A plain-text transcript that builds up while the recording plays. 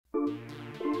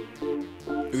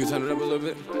can turn it up a little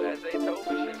bit.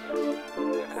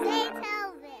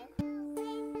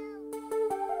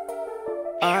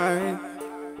 Alright.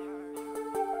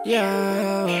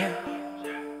 Yeah.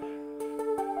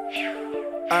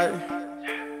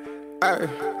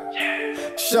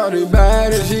 Shorty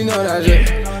bad and she know that shit.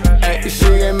 Ay, she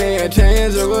gave me a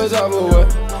chance, it was over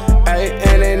with. Ay,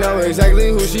 and they know exactly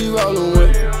who she rollin'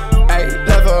 with. Ay,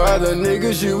 left for other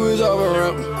niggas, she was over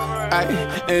 'em. Ay,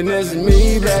 and it's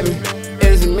me, baby.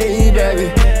 It's me,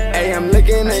 baby. Ay, I'm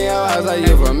looking in your eyes like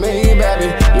you for me, baby.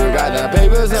 You got the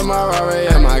papers in my Rari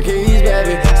and my keys,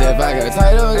 baby. Said if I got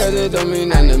title, cause it don't mean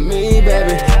nothing to me,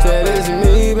 baby. Said it's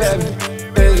me, baby.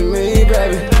 It's me,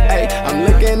 baby. Ay, I'm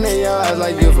looking in your eyes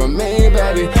like you for me,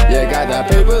 baby. Yeah, got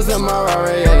the papers in my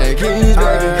Rari and the keys,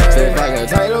 baby. Said if I got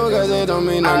title, cause it don't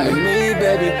mean nothing to me,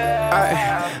 baby.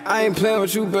 I ain't playing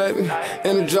with you, baby.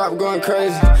 In the drop going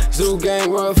crazy. Zoo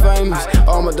gang world famous.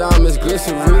 All my diamonds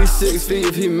glisten. 6 feet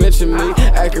if he mention me.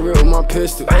 Accurate with my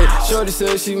pistol. Ay, shorty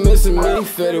said she missing me.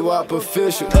 Fetty Wap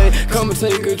official. Ay, come and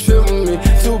take a trip with me.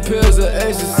 2 pills of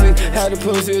ecstasy. Had the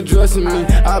pussy addressing me.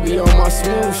 I be on my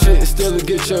smooth shit. Still to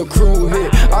get your crew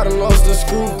hit. I done lost the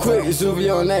screw quick.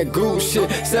 Zuvie on that goose shit.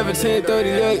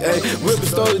 1738. Ay, whip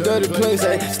stole the dirty place.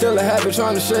 Ay, still a habit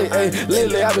trying to shake. Ay,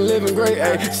 lately I've been living great.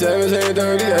 Ay,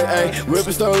 1738. Ay,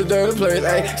 whippin' stole the dirty place,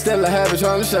 ayy, still a habit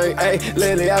trying to shake, ayy,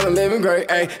 lately I've been living great,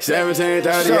 ayy,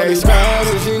 1738. Shorty bad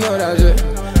and she know that shit,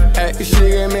 ayy, she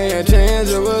gave me a chance,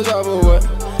 it was over with,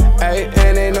 ayy,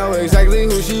 and they know exactly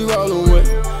who she rollin' with,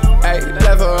 ayy,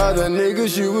 left for other niggas,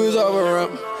 she was over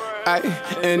 'em, ayy,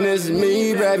 and it's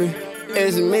me, baby,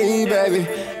 it's me, baby.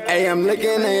 Ay, I'm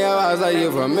looking in your eyes like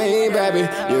you for me, baby.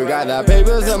 You got the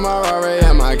papers in my Rari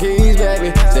and my keys,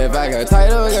 baby. Said if I got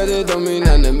title, cause it don't mean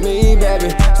nothing to me,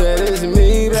 baby. Said it's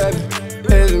me, baby.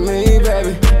 It's me,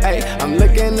 baby. Ay, I'm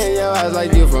looking in your eyes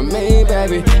like you for me,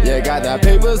 baby. Yeah, got the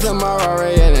papers in my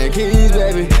Rari and the keys,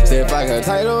 baby. Said if I got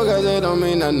title, cause it don't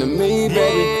mean nothing to me, baby.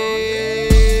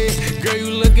 Hey, girl, you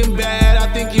looking bad,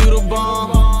 I think you the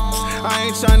bomb. I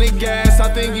ain't tryna gas,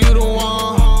 I think you the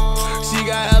one. She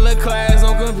got hella class,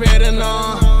 don't compare to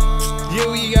none.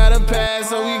 Yeah, we got a pass,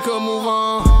 so we could move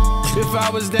on. If I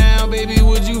was down, baby,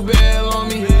 would you bail on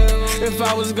me? If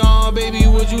I was gone, baby,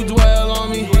 would you dwell on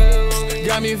me?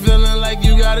 Got me feeling like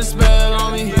you got a spell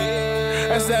on me.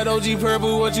 That's that OG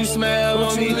purple, what you smell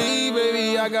on me. Leave,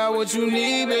 baby, I got what you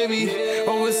need, baby.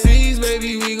 Overseas,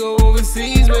 baby, we go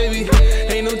overseas, baby.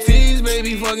 Ain't no tease,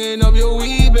 baby, fucking up your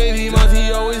weed, baby.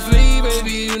 Monty always flee,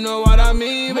 baby, you know what I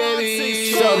mean,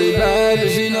 baby. Shorty bad and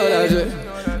she know that shit,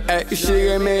 ay, she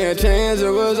gave me a chance,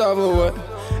 it was over with,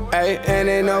 ay, and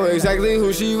they know exactly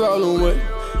who she rollin' with,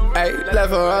 ay, left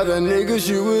for other niggas,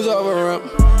 she was over 'em,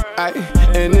 ay,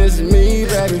 and it's me,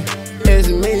 baby, it's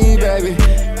me, baby.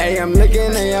 Ay, I'm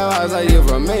looking in your eyes like you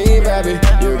for me, baby.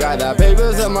 You got the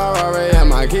papers in my Rari and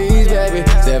my keys, baby.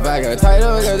 Said if I got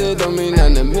title, cause it don't mean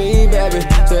nothing to me, baby.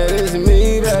 Said it's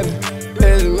me, baby.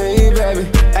 It's me, baby.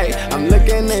 Ay, I'm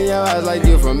looking in your eyes like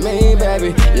you for me,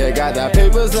 baby. Yeah, got the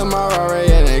papers in my Rari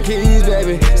and the keys,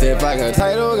 baby. Said if I got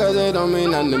title, cause it don't mean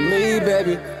nothing to me,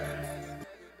 baby.